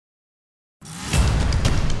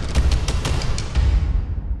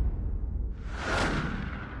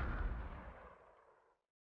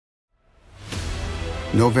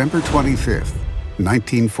November 25th,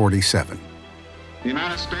 1947. The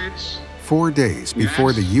United States. 4 days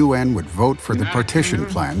before the UN would vote for the partition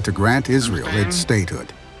plan to grant Israel its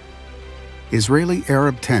statehood.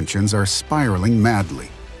 Israeli-Arab tensions are spiraling madly,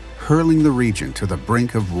 hurling the region to the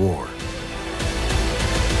brink of war.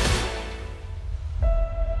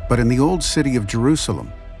 But in the old city of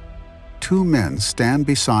Jerusalem, two men stand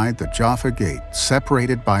beside the Jaffa Gate,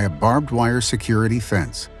 separated by a barbed wire security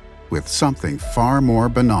fence, with something far more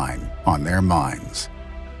benign on their minds.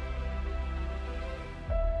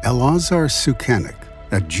 Elazar Sukenik,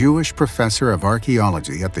 a Jewish professor of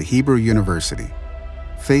archaeology at the Hebrew University,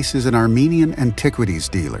 faces an Armenian antiquities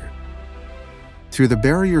dealer. Through the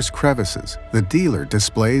barrier's crevices, the dealer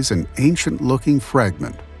displays an ancient-looking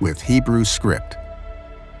fragment with Hebrew script.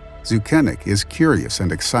 Sukenik is curious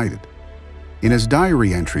and excited. In his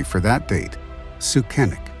diary entry for that date,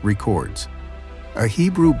 Sukenik records, "A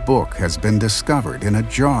Hebrew book has been discovered in a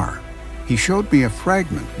jar. He showed me a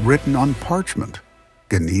fragment written on parchment.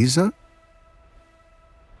 Geniza?"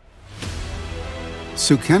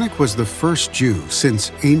 Sukenik was the first Jew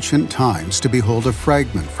since ancient times to behold a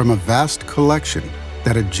fragment from a vast collection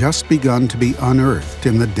that had just begun to be unearthed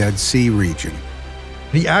in the Dead Sea region.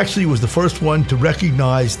 He actually was the first one to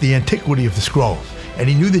recognize the antiquity of the scrolls, and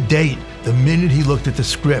he knew the date the minute he looked at the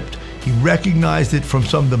script. He recognized it from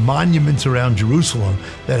some of the monuments around Jerusalem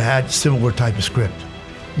that had similar type of script.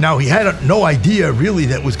 Now, he had no idea really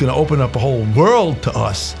that was going to open up a whole world to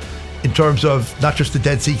us in terms of not just the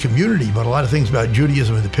Dead Sea community, but a lot of things about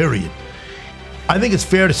Judaism in the period. I think it's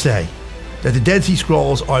fair to say that the Dead Sea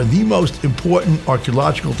Scrolls are the most important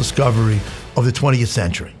archaeological discovery of the 20th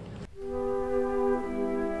century.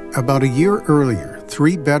 About a year earlier,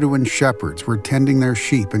 3 Bedouin shepherds were tending their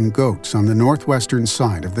sheep and goats on the northwestern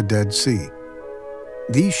side of the Dead Sea.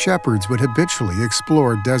 These shepherds would habitually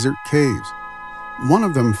explore desert caves. One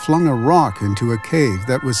of them flung a rock into a cave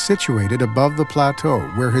that was situated above the plateau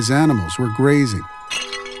where his animals were grazing.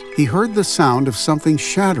 He heard the sound of something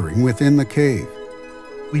shattering within the cave.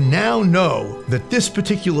 We now know that this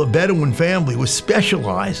particular Bedouin family was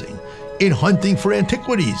specializing in hunting for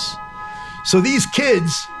antiquities. So these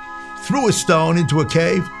kids threw a stone into a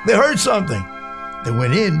cave. They heard something. They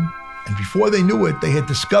went in, and before they knew it, they had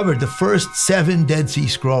discovered the first 7 Dead Sea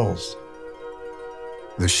Scrolls.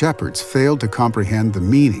 The shepherds failed to comprehend the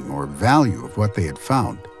meaning or value of what they had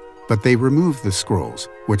found, but they removed the scrolls,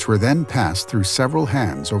 which were then passed through several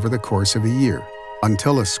hands over the course of a year,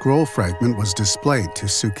 until a scroll fragment was displayed to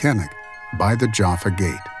Sukenik by the Jaffa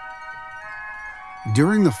Gate.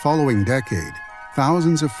 During the following decade,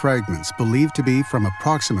 thousands of fragments believed to be from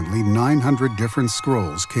approximately 900 different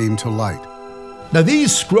scrolls came to light. Now,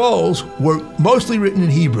 these scrolls were mostly written in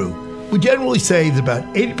Hebrew. We generally say that about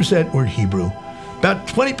 80% were in Hebrew, about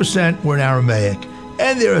 20% were in Aramaic,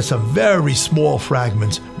 and there are some very small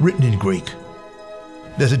fragments written in Greek.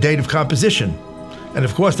 There's a date of composition, and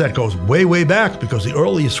of course that goes way, way back because the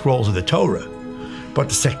earliest scrolls are the Torah. But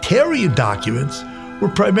the sectarian documents were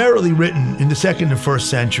primarily written in the 2nd and 1st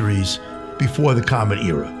centuries before the Common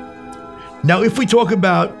Era. Now, if we talk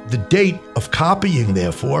about the date of copying,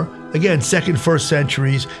 therefore, again, 2nd, 1st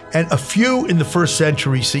centuries, and a few in the 1st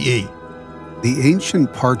century CE. The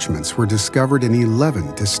ancient parchments were discovered in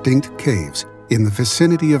 11 distinct caves in the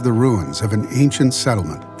vicinity of the ruins of an ancient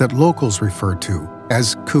settlement that locals referred to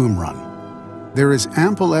as Qumran. There is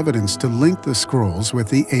ample evidence to link the scrolls with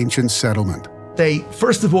the ancient settlement. They,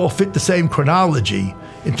 first of all, fit the same chronology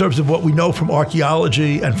in terms of what we know from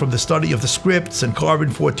archaeology and from the study of the scripts and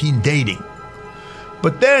carbon-14 dating.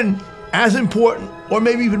 But then, as important, or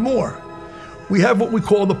maybe even more, we have what we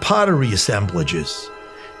call the pottery assemblages.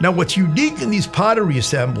 Now, what's unique in these pottery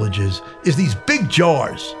assemblages is these big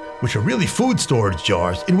jars, which are really food storage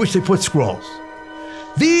jars, in which they put scrolls.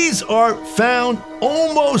 These are found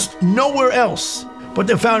almost nowhere else, but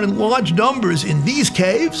they're found in large numbers in these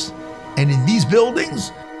caves and in these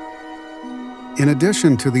buildings. In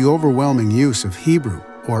addition to the overwhelming use of Hebrew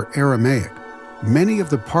or Aramaic, many of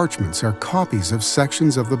the parchments are copies of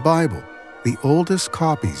sections of the Bible, the oldest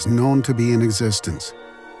copies known to be in existence.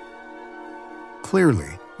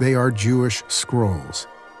 Clearly, they are Jewish scrolls,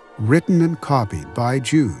 written and copied by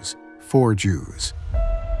Jews for Jews.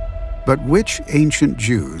 But which ancient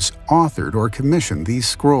Jews authored or commissioned these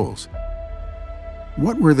scrolls?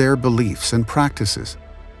 What were their beliefs and practices?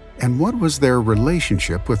 And what was their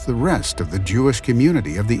relationship with the rest of the Jewish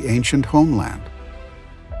community of the ancient homeland?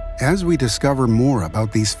 As we discover more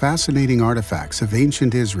about these fascinating artifacts of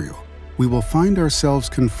ancient Israel, we will find ourselves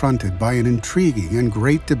confronted by an intriguing and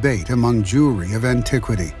great debate among Jewry of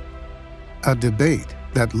antiquity. A debate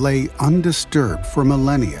that lay undisturbed for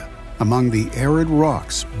millennia among the arid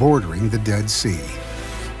rocks bordering the Dead Sea.